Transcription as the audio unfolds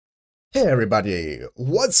Hey everybody,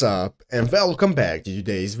 what's up and welcome back to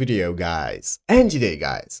today's video guys. And today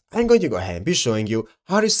guys, I'm going to go ahead and be showing you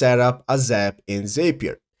how to set up a Zap in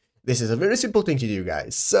Zapier. This is a very simple thing to do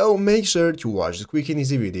guys, so make sure to watch the quick and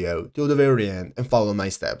easy video till the very end and follow my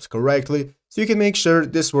steps correctly so you can make sure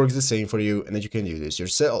this works the same for you and that you can do this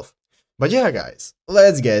yourself. But yeah guys,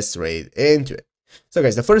 let's get straight into it. So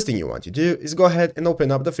guys, the first thing you want to do is go ahead and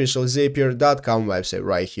open up the official Zapier.com website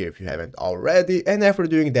right here if you haven't already, and after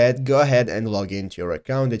doing that, go ahead and log into your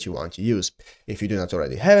account that you want to use. If you do not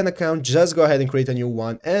already have an account, just go ahead and create a new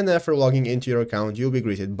one, and after logging into your account, you'll be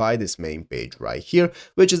greeted by this main page right here,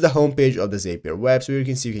 which is the home page of the Zapier web, so you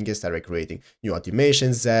can see you can get started creating new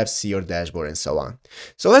automations, zaps, see your dashboard, and so on.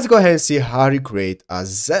 So let's go ahead and see how to create a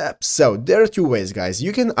zap. So there are two ways guys.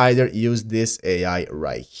 You can either use this AI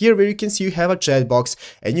right here where you can see you have a chat box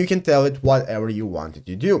and you can tell it whatever you want it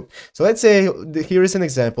to do. So let's say here is an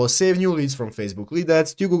example: save new leads from Facebook lead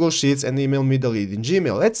ads to Google Sheets and email me the lead in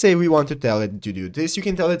Gmail. Let's say we want to tell it to do this. You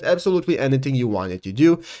can tell it absolutely anything you want it to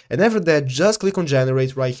do, and after that just click on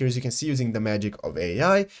generate right here. As you can see, using the magic of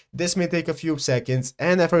AI, this may take a few seconds,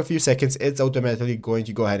 and after a few seconds it's automatically going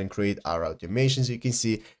to go ahead and create our automations. You can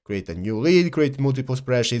see create a new lead, create multiple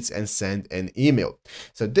spreadsheets, and send an email.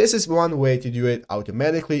 So this is one way to do it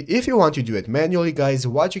automatically. If you want to do it manually guys,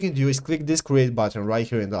 what you can do is click this create button right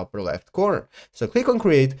here in the upper left corner. So click on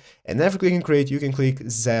create, and after clicking create you can click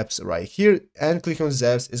zaps right here, and click on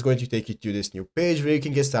zaps is going to take you to this new page where you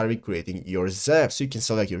can get started creating your zaps. So you can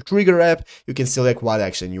select your trigger app, you can select what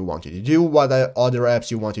action you want to do, what other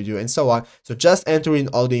apps you want to do, and so on. So just enter in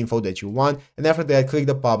all the info that you want, and after that click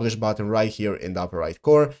the publish button right here in the upper right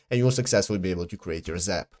corner, and you'll successfully be able to create your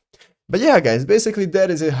zap. But yeah guys, basically that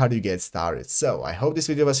is it, how do you get started. So I hope this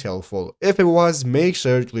video was helpful. If it was, make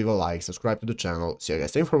sure to leave a like, subscribe to the channel. So you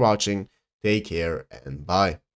guys, thanks for watching, take care, and bye.